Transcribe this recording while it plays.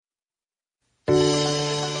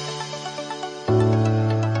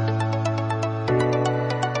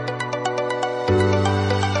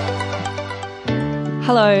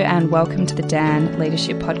Hello and welcome to the Dan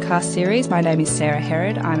Leadership Podcast series. My name is Sarah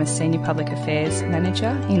Herod. I'm a Senior Public Affairs Manager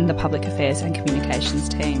in the Public Affairs and Communications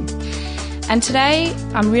team. And today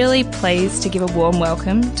I'm really pleased to give a warm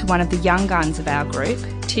welcome to one of the young guns of our group,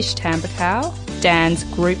 Tish Tambakau, Dan's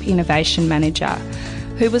Group Innovation Manager,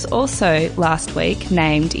 who was also last week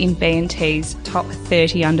named in B&T's top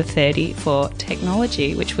 30 under 30 for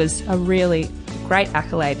technology, which was a really great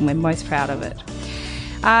accolade and we're most proud of it.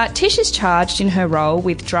 Tish is charged in her role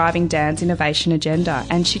with driving Dan's innovation agenda,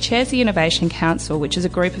 and she chairs the Innovation Council, which is a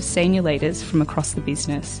group of senior leaders from across the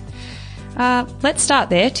business. Let's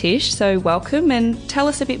start there, Tish. So welcome, and tell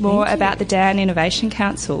us a bit more about the Dan Innovation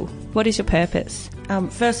Council. What is your purpose?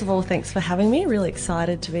 First of all, thanks for having me. Really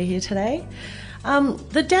excited to be here today.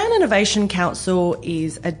 The Dan Innovation Council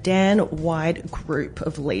is a Dan-wide group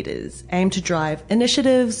of leaders aimed to drive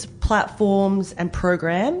initiatives, platforms and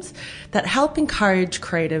programs that help encourage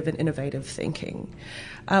creative and innovative thinking.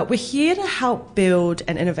 We're here to help build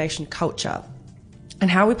an innovation culture, and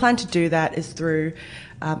how we plan to do that is through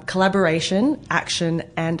collaboration, action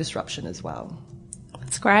and disruption as well.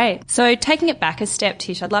 That's great. So taking it back a step,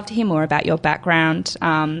 Tish, I'd love to hear more about your background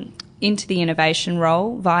into the innovation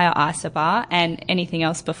role via Isobar and anything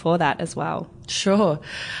else before that as well. Sure.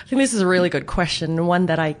 I think this is a really good question, and one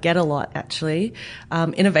that I get a lot actually.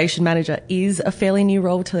 Innovation manager is a fairly new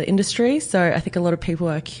role to the industry, so I think a lot of people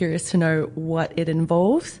are curious to know what it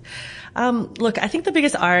involves. Look, I think the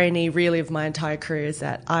biggest irony really of my entire career is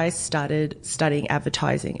that I started studying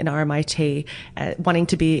advertising in RMIT, wanting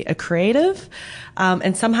to be a creative,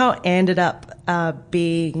 and somehow ended up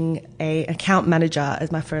being an account manager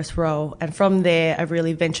as my first role. And from there, I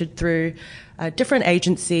really ventured through different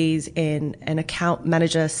agencies in an account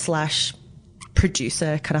manager /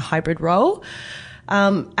 producer kind of hybrid role.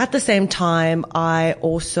 At the same time, I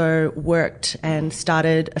also worked and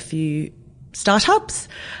started a few startups.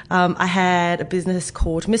 I had a business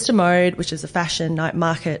called Mr. Mode, which is a fashion night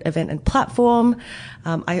market event and platform.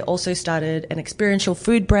 I also started an experiential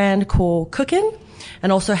food brand called Cookin',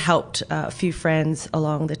 and also helped a few friends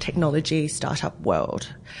along the technology startup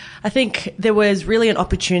world. I think there was really an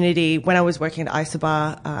opportunity when I was working at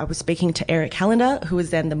Isobar. I was speaking to Eric Hallander, who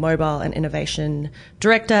was then the mobile and innovation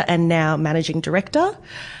director and now managing director.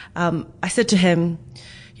 I said to him,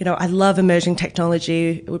 you know, I love emerging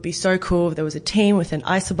technology. It would be so cool if there was a team within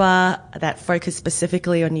Isobar that focused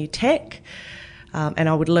specifically on new tech. And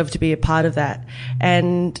I would love to be a part of that.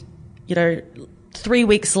 And, you know, 3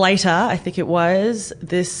 weeks later, I think it was,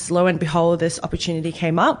 lo and behold, this opportunity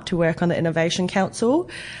came up to work on the Innovation Council.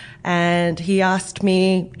 And he asked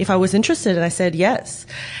me if I was interested, and I said yes.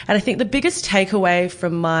 And I think the biggest takeaway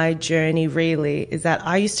from my journey really is that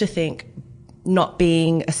I used to think not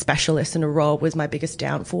being a specialist in a role was my biggest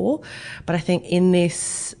downfall. But I think in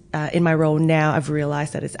my role now, I've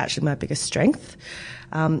realized that it's actually my biggest strength.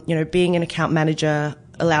 You know, being an account manager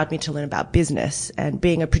allowed me to learn about business, and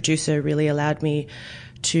being a producer really allowed me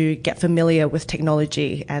to get familiar with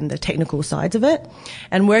technology and the technical sides of it.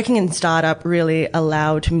 And working in startup really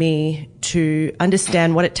allowed me to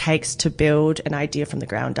understand what it takes to build an idea from the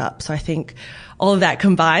ground up. So I think all of that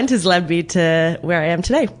combined has led me to where I am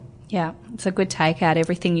today. Yeah, it's a good takeout.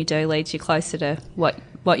 Everything you do leads you closer to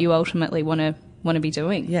what you ultimately want to be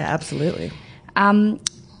doing. Yeah, absolutely.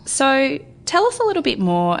 So tell us a little bit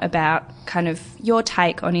more about kind of your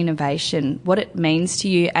take on innovation, what it means to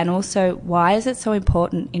you, and also why is it so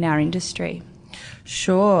important in our industry?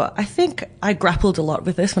 Sure. I think I grappled a lot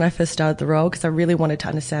with this when I first started the role because I really wanted to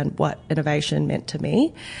understand what innovation meant to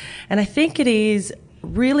me. And I think it is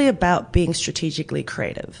really about being strategically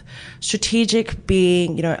creative. Strategic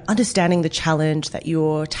being, you know, understanding the challenge that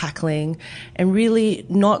you're tackling and really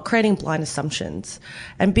not creating blind assumptions,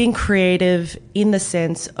 and being creative in the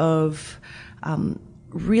sense of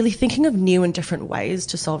really thinking of new and different ways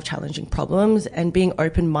to solve challenging problems and being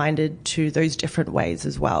open-minded to those different ways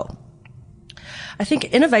as well. I think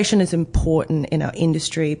innovation is important in our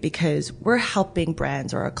industry because we're helping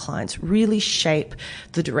brands or our clients really shape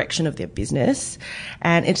the direction of their business.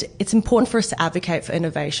 And it's important for us to advocate for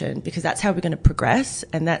innovation because that's how we're going to progress,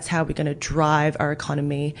 and that's how we're going to drive our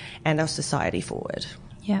economy and our society forward.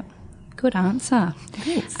 Yeah, good answer.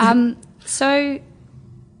 Thanks. So,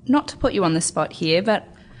 not to put you on the spot here, but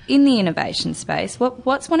in the innovation space,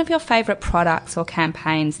 what's one of your favourite products or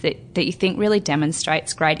campaigns that you think really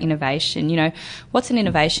demonstrates great innovation? You know, what's an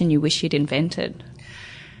innovation you wish you'd invented?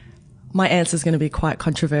 My answer is going to be quite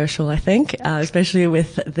controversial, I think, especially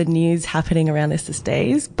with the news happening around this these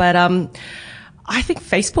days. But I think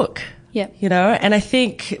Facebook. Yeah. You know, and I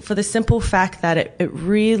think for the simple fact that it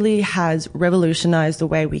really has revolutionized the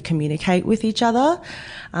way we communicate with each other,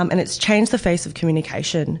 and it's changed the face of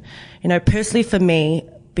communication. You know, personally for me,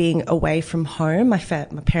 being away from home, my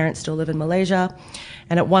parents still live in Malaysia,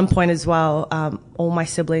 and at one point as well, all my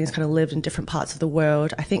siblings kind of lived in different parts of the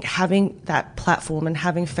world. I think having that platform and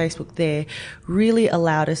having Facebook there really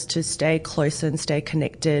allowed us to stay closer and stay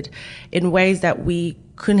connected in ways that we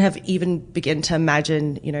couldn't have even begun to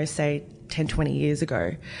imagine, you know, say 10, 20 years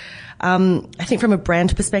ago. I think from a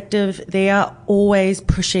brand perspective, they are always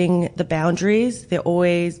pushing the boundaries. They're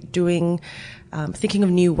always thinking of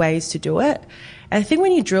new ways to do it. And I think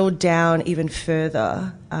when you drill down even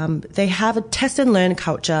further, they have a test and learn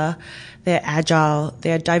culture. They're agile,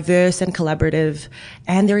 they're diverse and collaborative,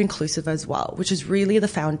 and they're inclusive as well, which is really the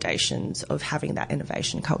foundations of having that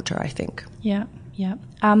innovation culture, I think. Yeah. Yeah.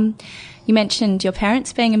 You mentioned your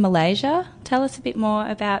parents being in Malaysia. Tell us a bit more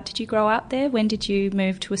about, did you grow up there? When did you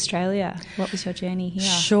move to Australia? What was your journey here?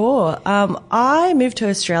 Sure. I moved to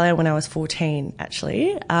Australia when I was 14,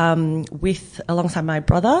 actually, alongside my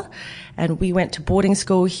brother, and we went to boarding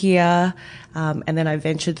school here, and then I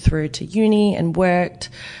ventured through to uni and worked.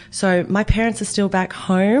 So my parents are still back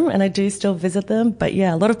home, and I do still visit them. But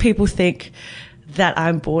yeah, a lot of people think that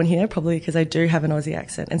I'm born here, probably because I do have an Aussie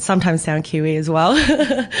accent and sometimes sound Kiwi as well.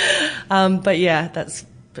 But yeah, that's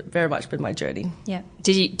very much been my journey. Yeah.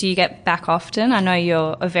 Do you get back often? I know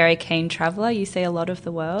you're a very keen traveller. You see a lot of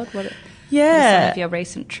the world. What are some of your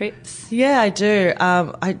recent trips? Yeah, I do.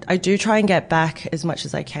 I do try and get back as much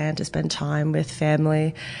as I can to spend time with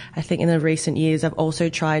family. I think in the recent years, I've also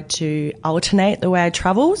tried to alternate the way I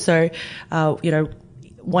travel. So, you know,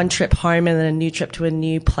 one trip home and then a new trip to a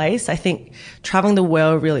new place. I think traveling the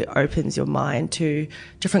world really opens your mind to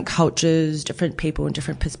different cultures, different people and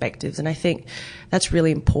different perspectives. And I think that's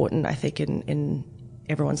really important, I think, in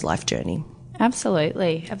everyone's life journey.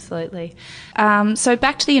 Absolutely, absolutely. So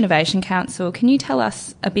back to the Innovation Council, can you tell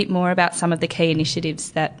us a bit more about some of the key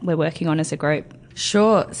initiatives that we're working on as a group?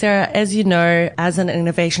 Sure. Sarah, as you know, as an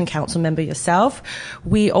Innovation Council member yourself,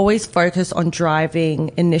 we always focus on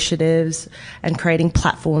driving initiatives and creating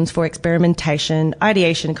platforms for experimentation,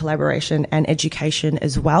 ideation, collaboration, and education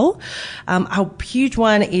as well. Our huge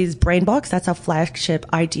one is Brainbox. That's our flagship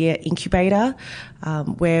idea incubator,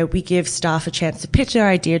 where we give staff a chance to pitch their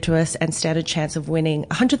idea to us and stand a chance of winning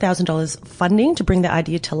 $100,000 funding to bring the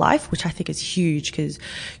idea to life, which I think is huge because,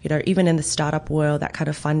 you know, even in the startup world, that kind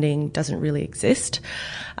of funding doesn't really exist.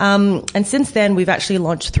 And since then, we've actually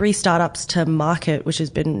launched 3 startups to market, which has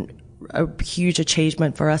been a huge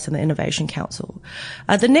achievement for us in the Innovation Council.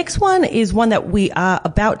 The next one is one that we are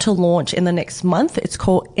about to launch in the next month. It's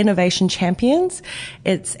called Innovation Champions.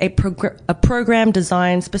 It's a program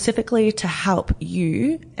designed specifically to help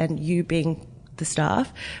you, and you being the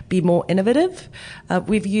staff, be more innovative.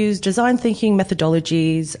 We've used design thinking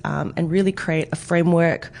methodologies and really create a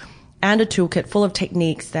framework and a toolkit full of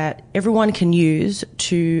techniques that everyone can use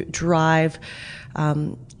to drive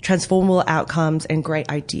transformable outcomes and great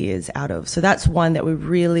ideas out of. So that's one that we're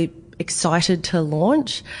really excited to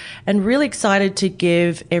launch and really excited to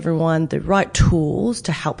give everyone the right tools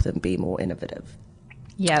to help them be more innovative.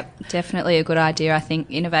 Yeah, definitely a good idea. I think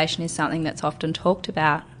innovation is something that's often talked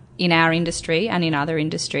about in our industry and in other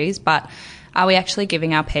industries, but are we actually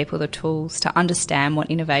giving our people the tools to understand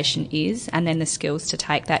what innovation is and then the skills to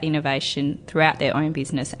take that innovation throughout their own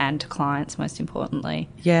business and to clients, most importantly?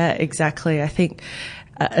 Yeah, exactly. I think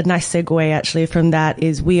a nice segue actually from that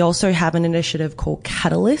is we also have an initiative called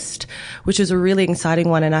Catalyst, which is a really exciting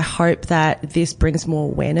one, and I hope that this brings more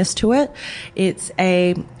awareness to it. It's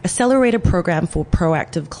a accelerated program for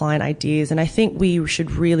proactive client ideas, and I think we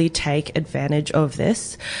should really take advantage of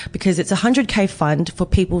this because it's a $100K fund for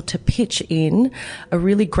people to pitch in a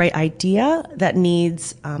really great idea that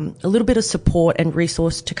needs a little bit of support and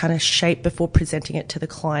resource to kind of shape before presenting it to the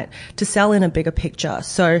client to sell in a bigger picture.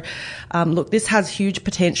 So look, this has huge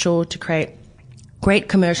potential to create great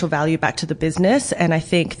commercial value back to the business, and I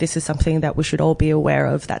think this is something that we should all be aware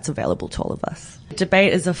of that's available to all of us.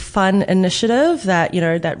 Debate is a fun initiative that, you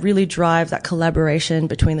know, that really drives that collaboration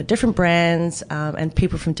between the different brands and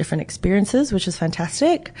people from different experiences, which is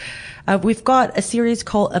fantastic. We've got a series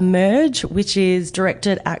called Emerge, which is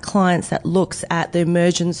directed at clients that looks at the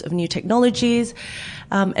emergence of new technologies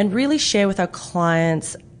and really share with our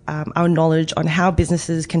clients our knowledge on how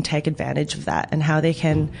businesses can take advantage of that and how they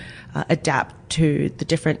can adapt to the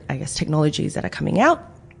different, I guess, technologies that are coming out.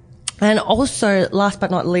 And also, last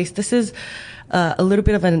but not least, this is a little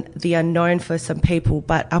bit of the unknown for some people,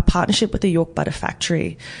 but our partnership with the York Butter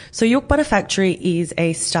Factory. So York Butter Factory is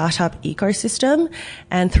a startup ecosystem,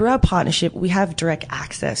 and through our partnership, we have direct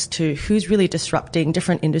access to who's really disrupting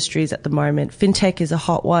different industries at the moment. Fintech is a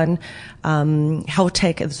hot one, health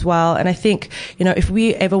tech as well. And I think, if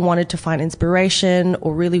we ever wanted to find inspiration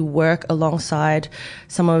or really work alongside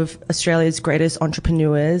some of Australia's greatest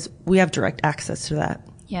entrepreneurs, we have direct access to that.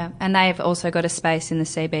 Yeah, and they've also got a space in the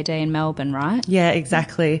CBD in Melbourne, right? Yeah,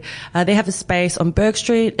 exactly. They have a space on Bourke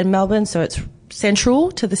Street in Melbourne, so it's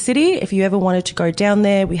central to the city. If you ever wanted to go down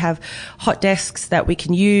there, we have hot desks that we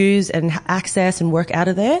can use and access and work out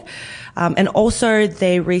of there. And also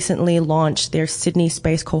they recently launched their Sydney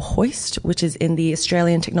space called Hoist, which is in the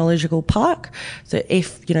Australian Technological Park. So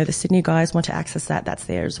if, the Sydney guys want to access that, that's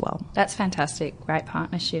there as well. That's fantastic. Great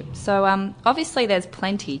partnership. So obviously there's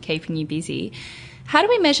plenty keeping you busy. How do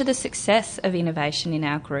we measure the success of innovation in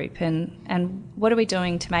our group, and what are we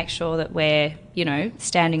doing to make sure that we're,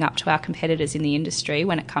 standing up to our competitors in the industry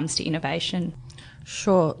when it comes to innovation?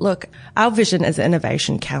 Sure. Look, our vision as an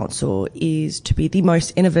innovation council is to be the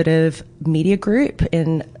most innovative media group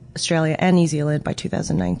in Australia and New Zealand by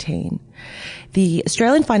 2019. The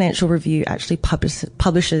Australian Financial Review actually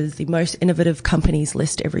publishes the most innovative companies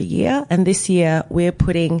list every year, and this year we're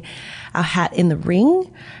putting our hat in the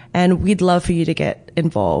ring, and we'd love for you to get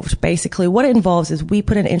involved. Basically, what it involves is we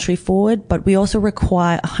put an entry forward, but we also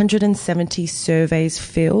require 170 surveys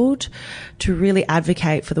filled to really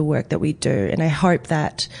advocate for the work that we do. And I hope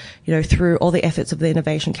that, through all the efforts of the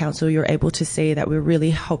Innovation Council, you're able to see that we're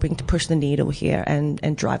really hoping to push the needle here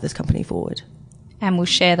and drive this company forward. And we'll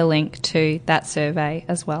share the link to that survey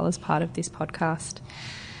as well as part of this podcast.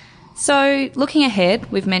 So looking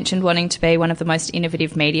ahead, we've mentioned wanting to be one of the most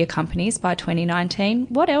innovative media companies by 2019.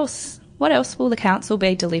 What else will the council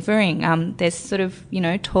be delivering? There's sort of,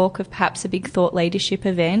 talk of perhaps a big thought leadership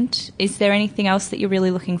event. Is there anything else that you're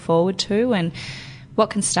really looking forward to, and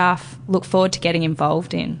what can staff look forward to getting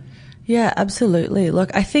involved in? Yeah, absolutely.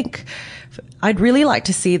 Look, I think I'd really like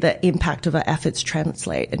to see the impact of our efforts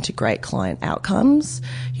translate into great client outcomes.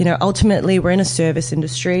 Ultimately, we're in a service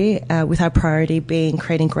industry with our priority being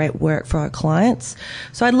creating great work for our clients.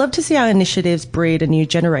 So I'd love to see our initiatives breed a new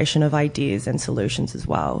generation of ideas and solutions as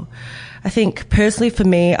well. I think personally for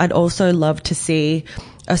me, I'd also love to see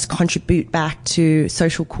us contribute back to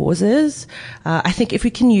social causes. I think if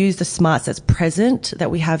we can use the smarts that's present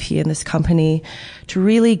that we have here in this company to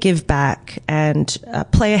really give back and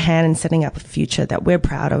play a hand in setting up a future that we're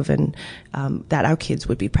proud of and that our kids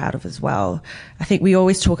would be proud of as well. I think we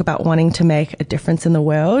always talk about wanting to make a difference in the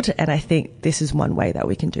world, and I think this is one way that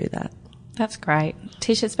we can do that. That's great.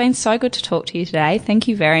 Tish, it's been so good to talk to you today. Thank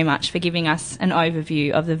you very much for giving us an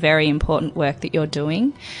overview of the very important work that you're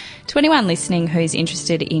doing. To anyone listening who's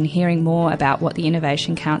interested in hearing more about what the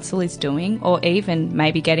Innovation Council is doing, or even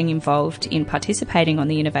maybe getting involved in participating on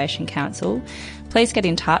the Innovation Council, please get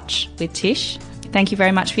in touch with Tish. Thank you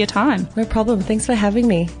very much for your time. No problem. Thanks for having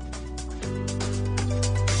me.